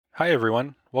Hi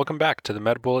everyone, welcome back to the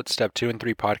MedBullets Step 2 and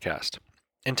 3 podcast.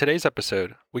 In today's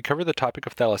episode, we cover the topic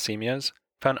of thalassemias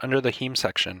found under the Heme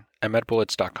section at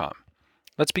medbullets.com.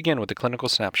 Let's begin with a clinical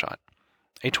snapshot.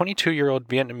 A 22-year-old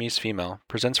Vietnamese female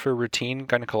presents for a routine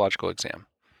gynecological exam.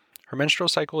 Her menstrual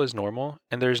cycle is normal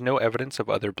and there is no evidence of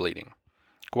other bleeding.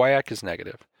 Guaiac is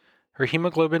negative. Her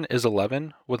hemoglobin is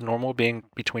 11, with normal being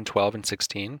between 12 and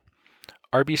 16.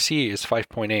 RBC is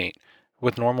 5.8,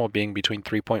 with normal being between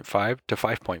 3.5 to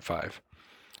 5.5.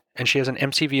 And she has an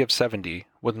MCV of 70,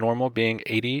 with normal being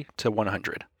 80 to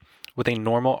 100, with a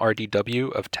normal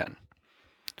RDW of 10.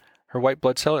 Her white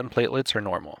blood cell and platelets are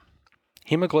normal.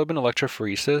 Hemoglobin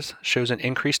electrophoresis shows an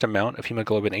increased amount of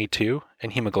hemoglobin A2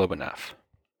 and hemoglobin F.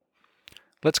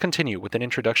 Let's continue with an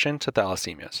introduction to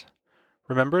thalassemias.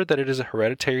 Remember that it is a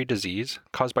hereditary disease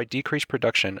caused by decreased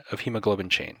production of hemoglobin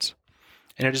chains,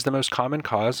 and it is the most common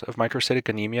cause of microcytic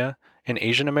anemia in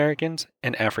Asian Americans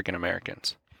and African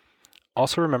Americans.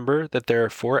 Also remember that there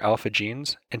are 4 alpha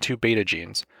genes and 2 beta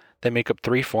genes that make up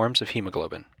 3 forms of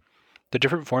hemoglobin. The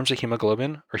different forms of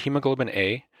hemoglobin are hemoglobin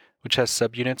A, which has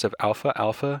subunits of alpha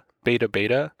alpha, beta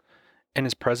beta, and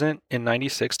is present in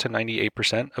 96 to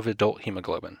 98% of adult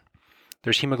hemoglobin.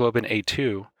 There's hemoglobin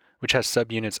A2, which has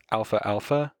subunits alpha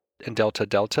alpha and delta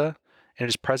delta, and it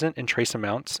is present in trace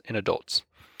amounts in adults.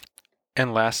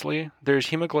 And lastly, there is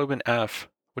hemoglobin F,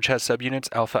 which has subunits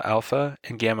alpha alpha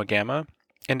and gamma gamma,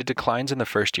 and it declines in the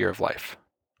first year of life.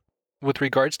 With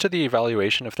regards to the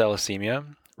evaluation of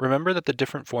thalassemia, remember that the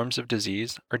different forms of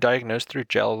disease are diagnosed through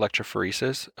gel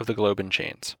electrophoresis of the globin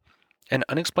chains. An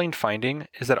unexplained finding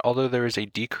is that although there is a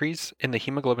decrease in the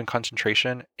hemoglobin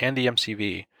concentration and the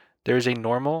MCV, there is a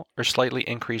normal or slightly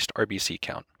increased RBC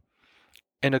count.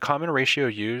 And a common ratio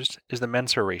used is the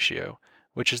Menser ratio,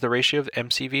 which is the ratio of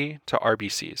MCV to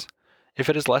RBCs. If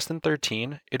it is less than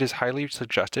 13, it is highly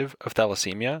suggestive of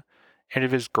thalassemia, and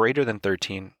if it is greater than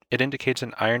 13, it indicates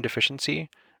an iron deficiency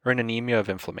or an anemia of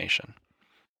inflammation.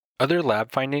 Other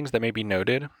lab findings that may be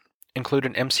noted include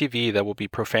an MCV that will be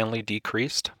profoundly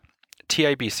decreased,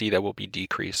 TIBC that will be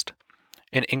decreased,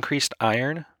 an increased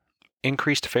iron,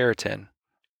 increased ferritin,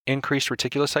 increased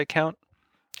reticulocyte count,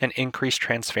 and increased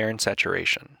transferrin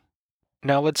saturation.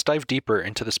 Now let's dive deeper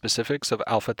into the specifics of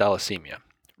alpha thalassemia.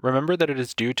 Remember that it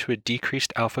is due to a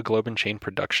decreased alpha globin chain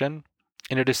production,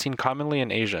 and it is seen commonly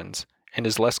in Asians and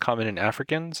is less common in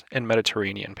Africans and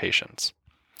Mediterranean patients.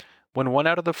 When 1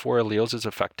 out of the 4 alleles is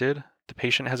affected, the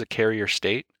patient has a carrier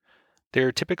state. They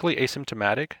are typically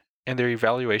asymptomatic, and their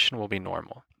evaluation will be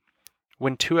normal.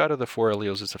 When 2 out of the 4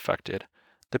 alleles is affected,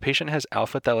 the patient has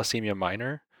alpha thalassemia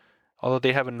minor. Although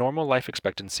they have a normal life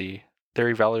expectancy, their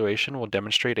evaluation will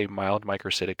demonstrate a mild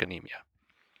microcytic anemia.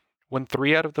 When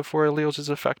 3 out of the 4 alleles is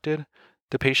affected,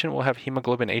 the patient will have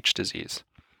hemoglobin H disease.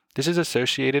 This is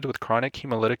associated with chronic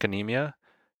hemolytic anemia,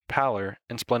 pallor,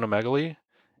 and splenomegaly,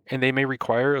 and they may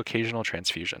require occasional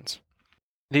transfusions.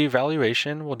 The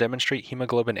evaluation will demonstrate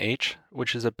hemoglobin H,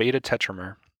 which is a beta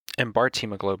tetramer, and Bart's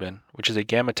hemoglobin, which is a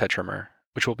gamma tetramer,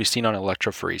 which will be seen on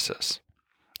electrophoresis.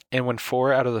 And when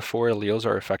 4 out of the 4 alleles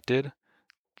are affected,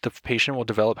 the patient will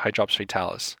develop hydrops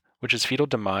fetalis, which is fetal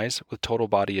demise with total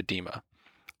body edema.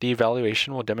 The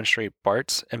evaluation will demonstrate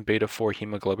Bart's and beta-4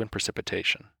 hemoglobin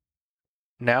precipitation.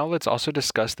 Now let's also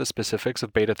discuss the specifics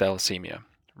of beta thalassemia.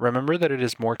 Remember that it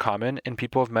is more common in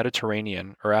people of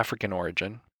Mediterranean or African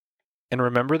origin. And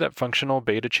remember that functional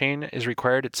beta chain is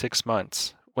required at 6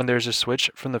 months when there is a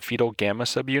switch from the fetal gamma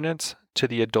subunits to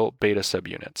the adult beta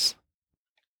subunits.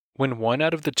 When 1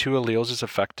 out of the 2 alleles is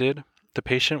affected, the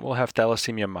patient will have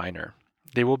thalassemia minor.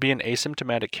 They will be an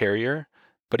asymptomatic carrier,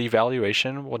 but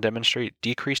evaluation will demonstrate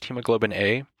decreased hemoglobin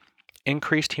A,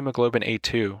 increased hemoglobin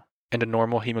A2, and a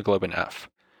normal hemoglobin F.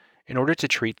 In order to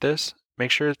treat this,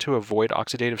 make sure to avoid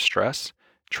oxidative stress,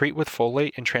 treat with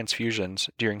folate and transfusions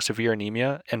during severe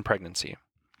anemia and pregnancy.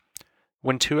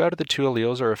 When 2 out of the 2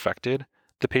 alleles are affected,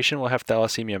 the patient will have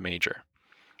thalassemia major.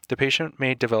 The patient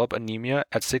may develop anemia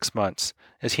at 6 months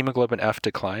as hemoglobin F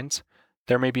declines.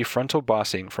 There may be frontal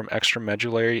bossing from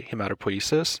extramedullary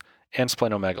hematopoiesis and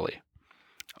splenomegaly.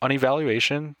 On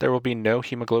evaluation, there will be no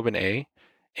hemoglobin A,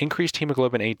 increased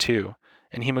hemoglobin A2,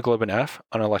 and hemoglobin F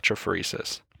on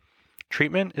electrophoresis.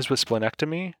 Treatment is with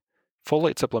splenectomy,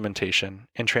 folate supplementation,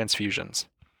 and transfusions.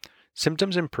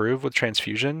 Symptoms improve with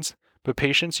transfusions, but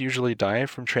patients usually die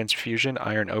from transfusion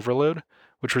iron overload,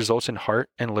 which results in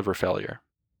heart and liver failure.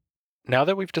 Now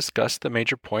that we've discussed the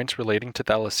major points relating to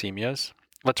thalassemias,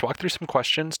 let's walk through some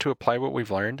questions to apply what we've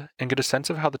learned and get a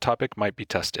sense of how the topic might be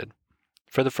tested.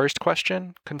 For the first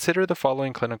question, consider the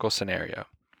following clinical scenario.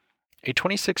 A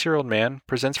 26-year-old man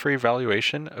presents for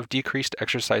evaluation of decreased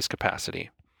exercise capacity.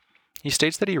 He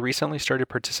states that he recently started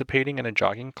participating in a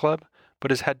jogging club, but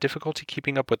has had difficulty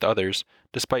keeping up with others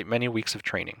despite many weeks of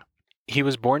training. He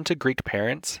was born to Greek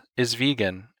parents, is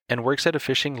vegan, and works at a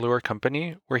fishing lure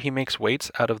company where he makes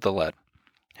weights out of the lead.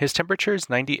 His temperature is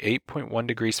 98.1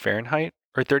 degrees Fahrenheit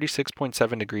or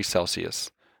 36.7 degrees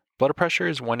Celsius. Blood pressure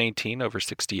is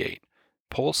 118/68.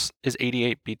 Pulse is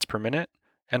 88 beats per minute,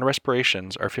 and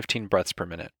respirations are 15 breaths per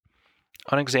minute.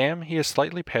 On exam, he is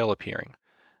slightly pale appearing.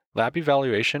 Lab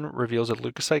evaluation reveals a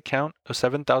leukocyte count of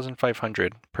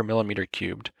 7,500 per millimeter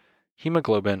cubed,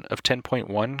 hemoglobin of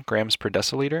 10.1 grams per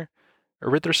deciliter,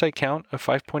 erythrocyte count of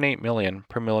 5.8 million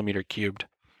per millimeter cubed,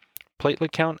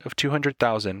 platelet count of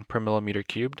 200,000 per millimeter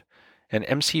cubed, an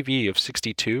MCV of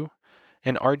 62,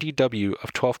 an RDW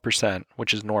of 12%,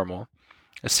 which is normal,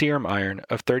 a serum iron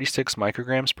of 36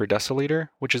 micrograms per deciliter,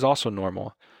 which is also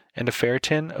normal, and a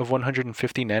ferritin of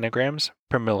 150 nanograms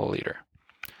per milliliter.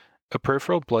 A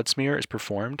peripheral blood smear is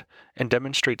performed and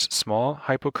demonstrates small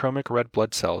hypochromic red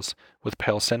blood cells with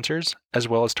pale centers as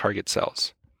well as target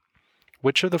cells.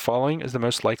 Which of the following is the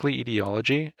most likely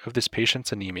etiology of this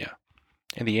patient's anemia?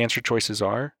 And the answer choices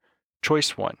are: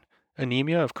 Choice 1,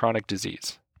 anemia of chronic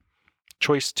disease.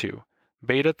 Choice 2,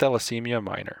 beta thalassemia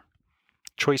minor.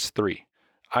 Choice 3,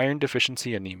 iron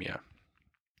deficiency anemia.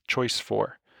 Choice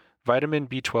 4, vitamin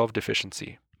B12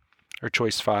 deficiency. Or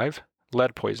choice 5,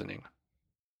 lead poisoning.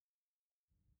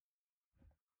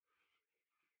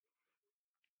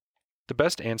 The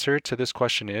best answer to this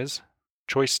question is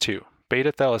choice 2,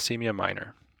 beta thalassemia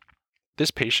minor.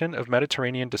 This patient of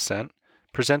Mediterranean descent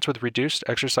presents with reduced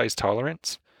exercise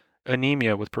tolerance,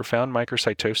 anemia with profound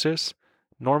microcytosis,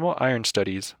 normal iron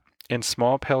studies, and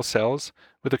small pale cells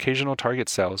with occasional target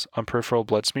cells on peripheral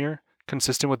blood smear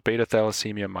consistent with beta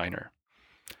thalassemia minor.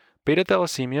 Beta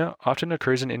thalassemia often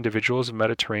occurs in individuals of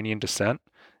Mediterranean descent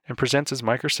and presents as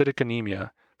microcytic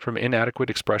anemia from inadequate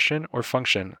expression or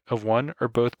function of one or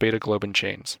both beta globin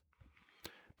chains.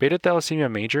 Beta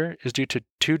thalassemia major is due to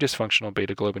two dysfunctional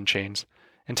beta globin chains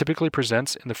and typically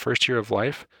presents in the first year of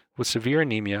life with severe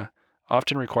anemia,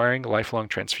 often requiring lifelong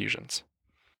transfusions.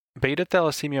 Beta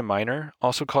thalassemia minor,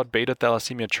 also called beta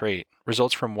thalassemia trait,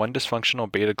 results from one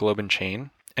dysfunctional beta globin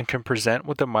chain and can present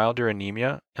with a milder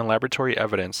anemia and laboratory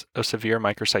evidence of severe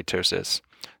microcytosis,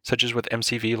 such as with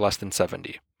MCV less than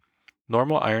 70.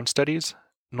 Normal iron studies,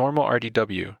 normal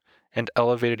RDW, and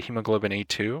elevated hemoglobin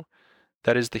A2,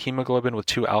 that is the hemoglobin with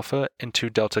 2 alpha and 2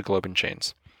 delta globin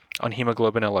chains, on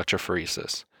hemoglobin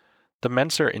electrophoresis. The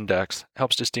Menser index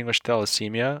helps distinguish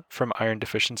thalassemia from iron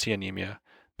deficiency anemia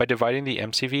by dividing the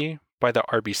MCV by the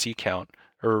RBC count,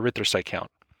 or erythrocyte count.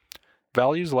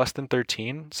 Values less than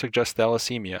 13 suggest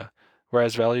thalassemia,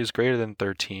 whereas values greater than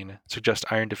 13 suggest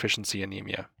iron deficiency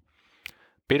anemia.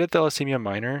 Beta thalassemia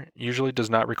minor usually does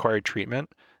not require treatment,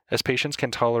 as patients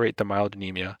can tolerate the mild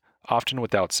anemia, often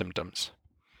without symptoms.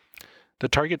 The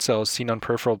target cells seen on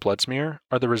peripheral blood smear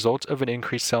are the result of an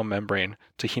increased cell membrane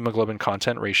to hemoglobin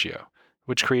content ratio,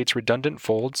 which creates redundant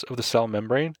folds of the cell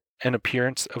membrane and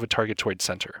appearance of a targetoid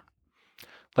center.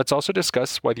 Let's also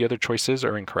discuss why the other choices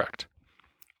are incorrect.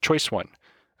 Choice 1.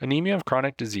 Anemia of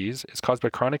chronic disease is caused by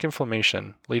chronic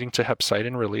inflammation leading to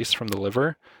hepcidin release from the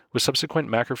liver with subsequent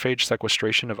macrophage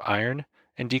sequestration of iron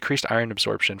and decreased iron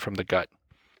absorption from the gut.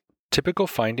 Typical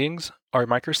findings are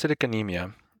microcytic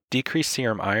anemia, decreased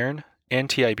serum iron, and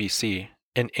TIBC,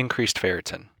 and increased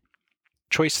ferritin.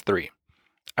 Choice 3.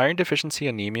 Iron deficiency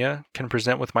anemia can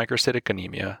present with microcytic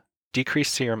anemia,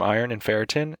 decreased serum iron and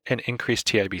ferritin, and increased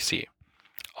TIBC.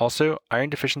 Also, iron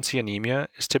deficiency anemia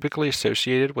is typically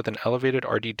associated with an elevated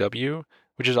RDW,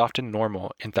 which is often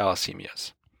normal in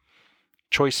thalassemias.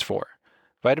 Choice 4.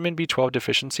 Vitamin B12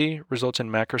 deficiency results in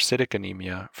macrocytic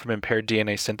anemia from impaired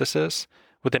DNA synthesis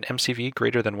with an MCV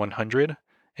greater than 100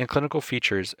 and clinical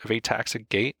features of ataxic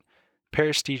gait,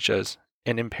 paresthesias,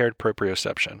 and impaired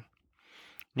proprioception.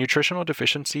 Nutritional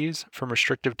deficiencies from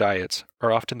restrictive diets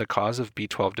are often the cause of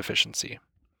B12 deficiency.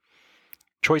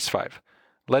 Choice 5.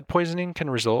 Lead poisoning can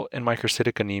result in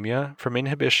microcytic anemia from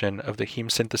inhibition of the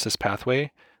heme synthesis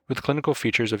pathway with clinical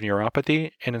features of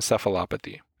neuropathy and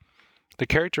encephalopathy. The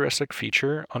characteristic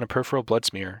feature on a peripheral blood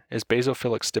smear is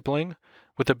basophilic stippling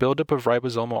with a buildup of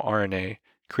ribosomal RNA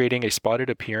creating a spotted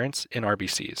appearance in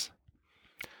RBCs.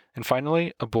 And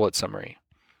finally, a bullet summary.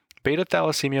 Beta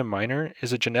thalassemia minor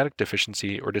is a genetic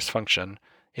deficiency or dysfunction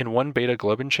in one beta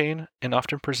globin chain and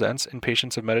often presents in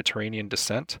patients of Mediterranean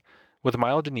descent with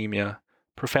mild anemia,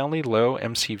 profoundly low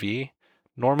MCV,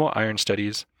 normal iron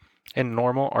studies, and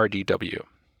normal RDW.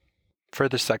 For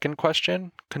the second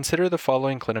question, consider the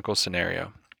following clinical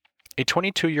scenario. A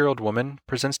 22-year-old woman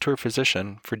presents to her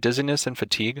physician for dizziness and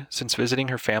fatigue since visiting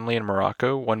her family in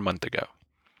Morocco 1 month ago.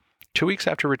 2 weeks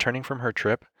after returning from her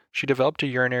trip, she developed a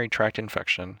urinary tract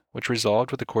infection, which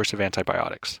resolved with a course of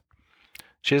antibiotics.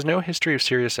 She has no history of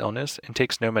serious illness and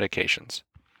takes no medications.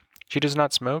 She does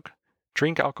not smoke,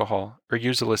 drink alcohol, or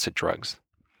use illicit drugs.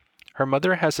 Her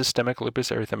mother has systemic lupus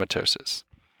erythematosus.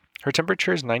 Her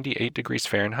temperature is 98 degrees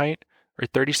Fahrenheit, or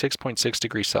 36.6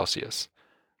 degrees Celsius.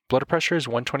 Blood pressure is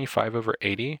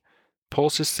 125/80,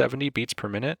 pulse is 70 beats per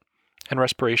minute, and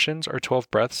respirations are 12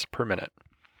 breaths per minute.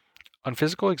 On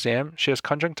physical exam, she has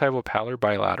conjunctival pallor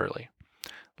bilaterally.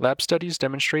 Lab studies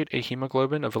demonstrate a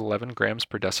hemoglobin of 11 grams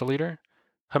per deciliter,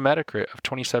 hematocrit of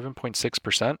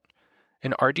 27.6%,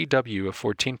 an RDW of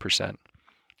 14%,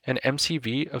 an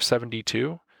MCV of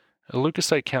 72, a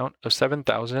leukocyte count of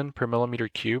 7,000 per millimeter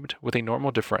cubed with a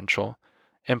normal differential,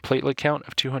 and platelet count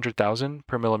of 200,000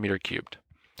 per millimeter cubed.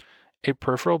 A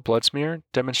peripheral blood smear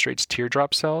demonstrates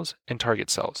teardrop cells and target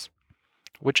cells.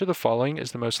 Which of the following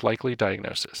is the most likely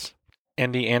diagnosis?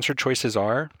 And the answer choices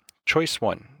are: Choice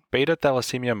 1, beta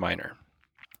thalassemia minor.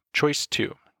 Choice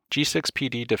 2,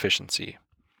 G6PD deficiency.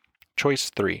 Choice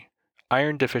 3,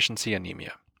 iron deficiency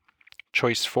anemia.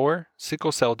 Choice 4,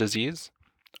 sickle cell disease.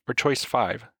 Or choice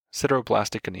 5,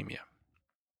 sideroblastic anemia.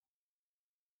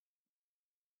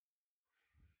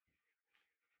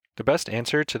 The best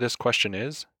answer to this question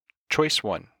is choice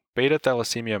 1, beta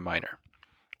thalassemia minor.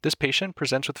 This patient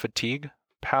presents with fatigue,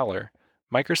 pallor,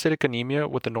 microcytic anemia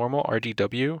with a normal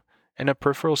RDW, and a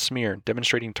peripheral smear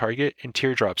demonstrating target and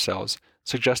teardrop cells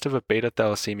suggestive of beta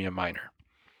thalassemia minor.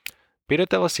 Beta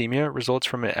thalassemia results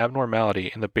from an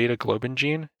abnormality in the beta globin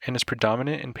gene and is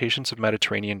predominant in patients of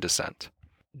Mediterranean descent.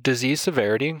 Disease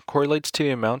severity correlates to the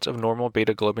amount of normal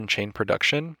beta globin chain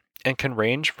production and can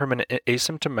range from an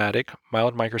asymptomatic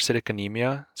mild microcytic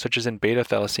anemia, such as in beta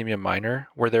thalassemia minor,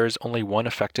 where there is only one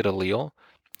affected allele,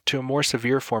 to a more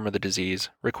severe form of the disease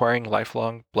requiring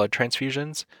lifelong blood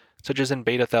transfusions, such as in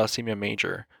beta thalassemia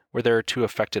major, where there are two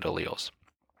affected alleles.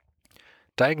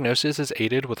 Diagnosis is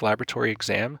aided with laboratory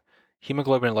exam,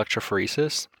 hemoglobin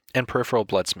electrophoresis, and peripheral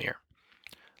blood smear.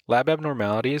 Lab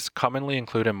abnormalities commonly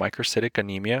include a microcytic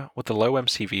anemia with a low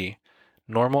MCV,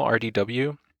 normal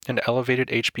RDW, and elevated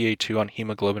HbA2 on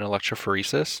hemoglobin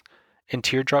electrophoresis, and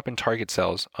teardrop and target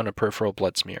cells on a peripheral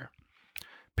blood smear.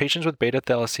 Patients with beta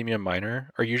thalassemia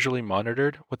minor are usually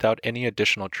monitored without any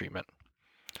additional treatment.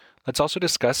 Let's also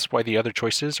discuss why the other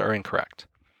choices are incorrect.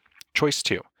 Choice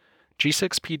 2.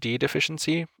 G6PD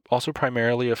deficiency also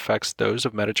primarily affects those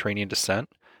of Mediterranean descent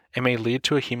and may lead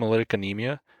to a hemolytic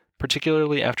anemia,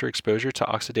 particularly after exposure to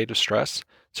oxidative stress,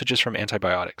 such as from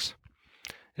antibiotics.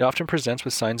 It often presents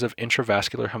with signs of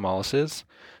intravascular hemolysis,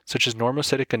 such as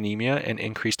normocytic anemia and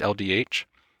increased LDH,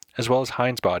 as well as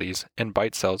Heinz bodies and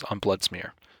bite cells on blood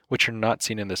smear, which are not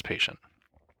seen in this patient.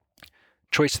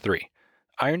 Choice 3.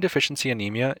 Iron deficiency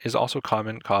anemia is also a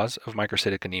common cause of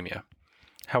microcytic anemia.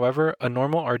 However, a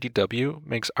normal RDW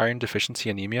makes iron deficiency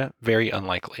anemia very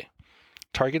unlikely.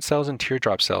 Target cells and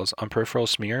teardrop cells on peripheral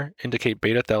smear indicate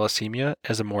beta thalassemia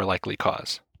as a more likely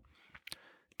cause.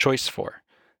 Choice 4.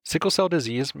 Sickle cell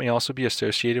disease may also be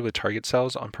associated with target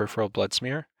cells on peripheral blood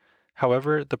smear.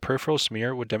 However, the peripheral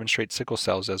smear would demonstrate sickle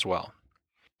cells as well.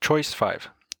 Choice 5.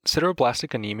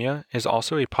 Sideroblastic anemia is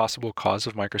also a possible cause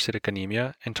of microcytic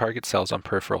anemia and target cells on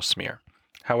peripheral smear.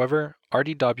 However,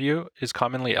 RDW is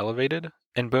commonly elevated,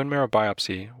 and bone marrow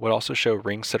biopsy would also show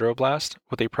ring sideroblast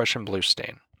with a Prussian blue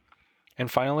stain. And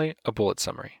finally, a bullet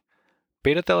summary.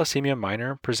 Beta thalassemia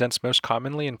minor presents most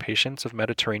commonly in patients of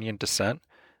Mediterranean descent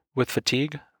with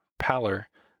fatigue, pallor,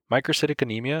 microcytic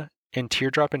anemia, and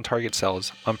teardrop and target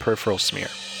cells on peripheral smear.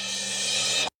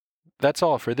 That's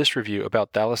all for this review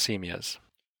about thalassemias.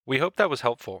 We hope that was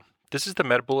helpful. This is the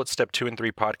MedBullets Step 2 and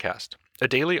 3 podcast, a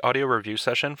daily audio review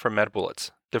session from MedBullets,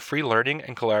 the free learning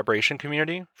and collaboration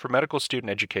community for medical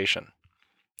student education.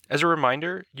 As a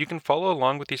reminder, you can follow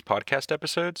along with these podcast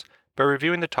episodes by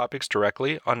reviewing the topics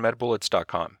directly on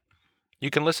medbullets.com. You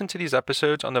can listen to these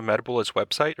episodes on the MedBullets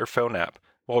website or phone app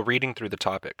while reading through the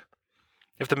topic.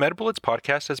 If the MedBullets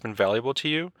podcast has been valuable to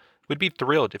you, we'd be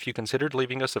thrilled if you considered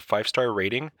leaving us a 5-star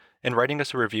rating and writing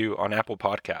us a review on Apple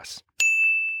Podcasts.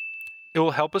 It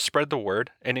will help us spread the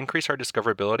word and increase our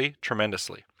discoverability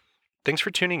tremendously. Thanks for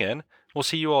tuning in. We'll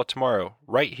see you all tomorrow,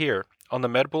 right here on the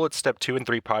MedBullets Step 2 and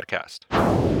 3 podcast.